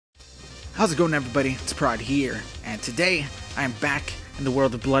How's it going, everybody? It's Prod here, and today I am back in the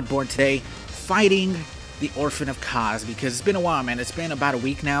world of Bloodborne today, fighting the Orphan of Kaz, because it's been a while, man. It's been about a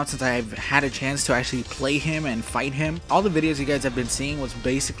week now since I've had a chance to actually play him and fight him. All the videos you guys have been seeing was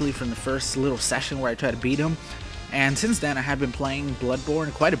basically from the first little session where I tried to beat him, and since then I have been playing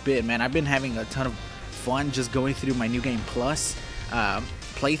Bloodborne quite a bit, man. I've been having a ton of fun just going through my New Game Plus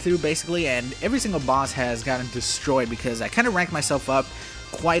playthrough, basically, and every single boss has gotten destroyed because I kind of ranked myself up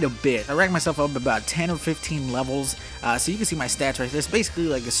quite a bit. I ranked myself up about 10 or 15 levels, so you can see my stats right there. It's basically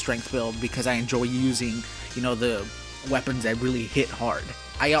like a strength build because I enjoy using, you know, the weapons that really hit hard.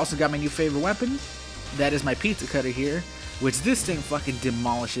 I also got my new favorite weapon. That is my pizza cutter here, which this thing fucking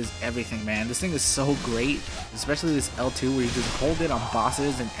demolishes everything, man. This thing is so great, especially this L2 where you just hold it on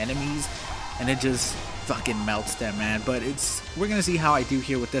bosses and enemies and it just fucking melts them, man. But we're gonna see how I do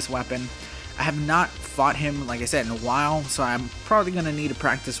here with this weapon. I have not fought him, like I said, in a while, so I'm probably going to need a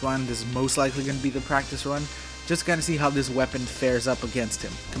practice run. This is most likely going to be the practice run. Just going to see how this weapon fares up against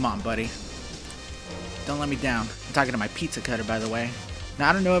him. Come on, buddy. Don't let me down. I'm talking to my pizza cutter, by the way. Now,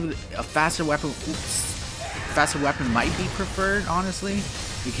 I don't know if a faster weapon might be preferred, honestly,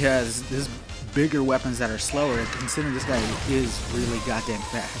 because there's bigger weapons that are slower, considering this guy is really goddamn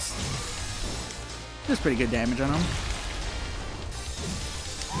fast. Does pretty good damage on him.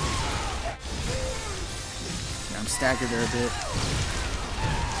 I'm staggered there a bit.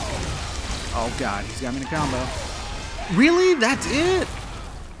 Oh god, he's got me in a combo. Really? That's it?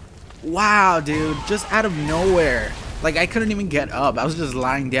 Wow, dude. Just out of nowhere. Like, I couldn't even get up. I was just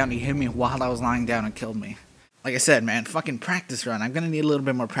lying down. He hit me while I was lying down and killed me. Like I said, man, fucking practice run. I'm gonna need a little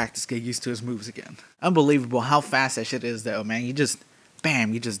bit more practice to get used to his moves again. Unbelievable how fast that shit is, though, man. You just,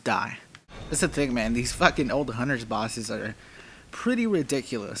 bam, you just die. That's the thing, man. These fucking old Hunters bosses are pretty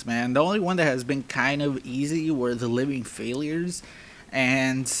ridiculous, man. The only one that has been kind of easy were the Living Failures,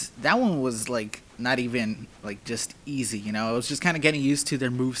 and that one was like not even like just easy, you know. I was just kind of getting used to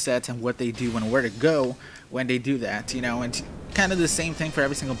their movesets and what they do and where to go when they do that, you know. And kind of the same thing for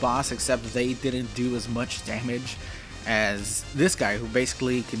every single boss, except they didn't do as much damage as this guy, who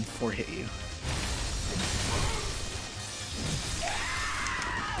basically can 4-hit you.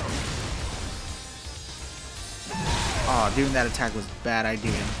 Oh, doing that attack was a bad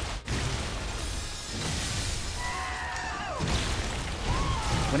idea.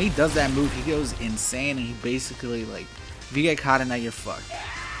 When he does that move, he goes insane, and he basically, like, if you get caught in that, you're fucked.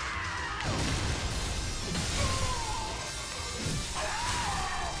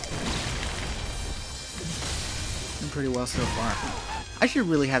 Doing pretty well so far. I should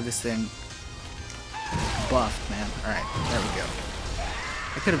really have this thing buffed, man. Alright, there we go.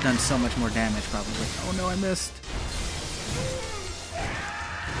 I could have done so much more damage, probably. Oh no, I missed.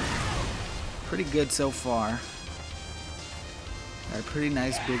 Pretty good so far. Got a pretty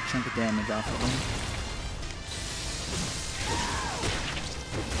nice big chunk of damage off of him.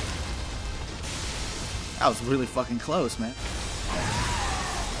 That was really fucking close, man.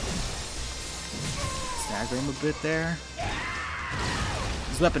 Stagger him a bit there.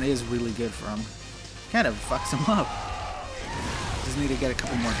 This weapon is really good for him. Kind of fucks him up. Just need to get a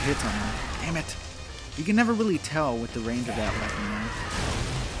couple more hits on him. Damn it. You can never really tell with the range of that weapon, man.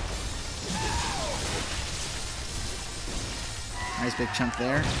 Nice big chunk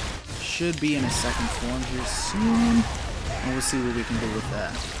there. Should be in a second form here soon. And we'll see what we can do with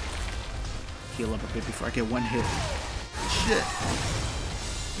that. Heal up a bit before I get one hit. Shit.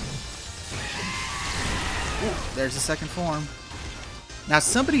 Ooh, there's the second form. Now,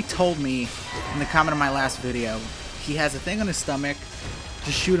 somebody told me in the comment of my last video, he has a thing on his stomach.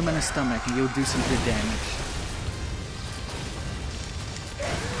 Just shoot him in the stomach and you'll do some good damage.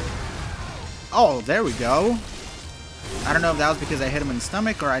 Oh, there we go. I don't know if that was because I hit him in the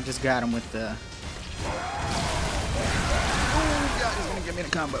stomach or I just got him with the... Oh god, he's gonna get me in a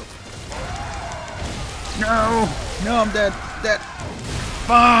combo. No! No, I'm dead. Dead.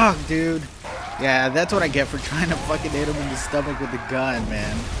 Fuck, dude. Yeah, that's what I get for trying to fucking hit him in the stomach with the gun,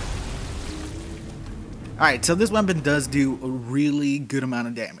 man. Alright, so this weapon does do a really good amount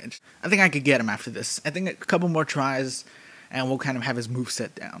of damage. I think I could get him after this. I think a couple more tries and we'll kind of have his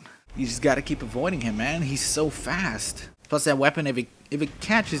moveset down. You just gotta keep avoiding him, man. He's so fast. Plus that weapon, if it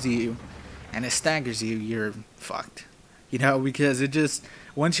catches you and it staggers you, you're fucked. You know, because it just,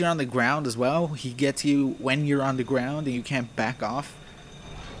 once you're on the ground as well, he gets you when you're on the ground and you can't back off.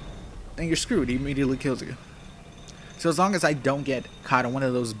 And you're screwed. He immediately kills you. So as long as I don't get caught in one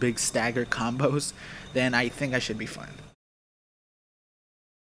of those big stagger combos, then I think I should be fine.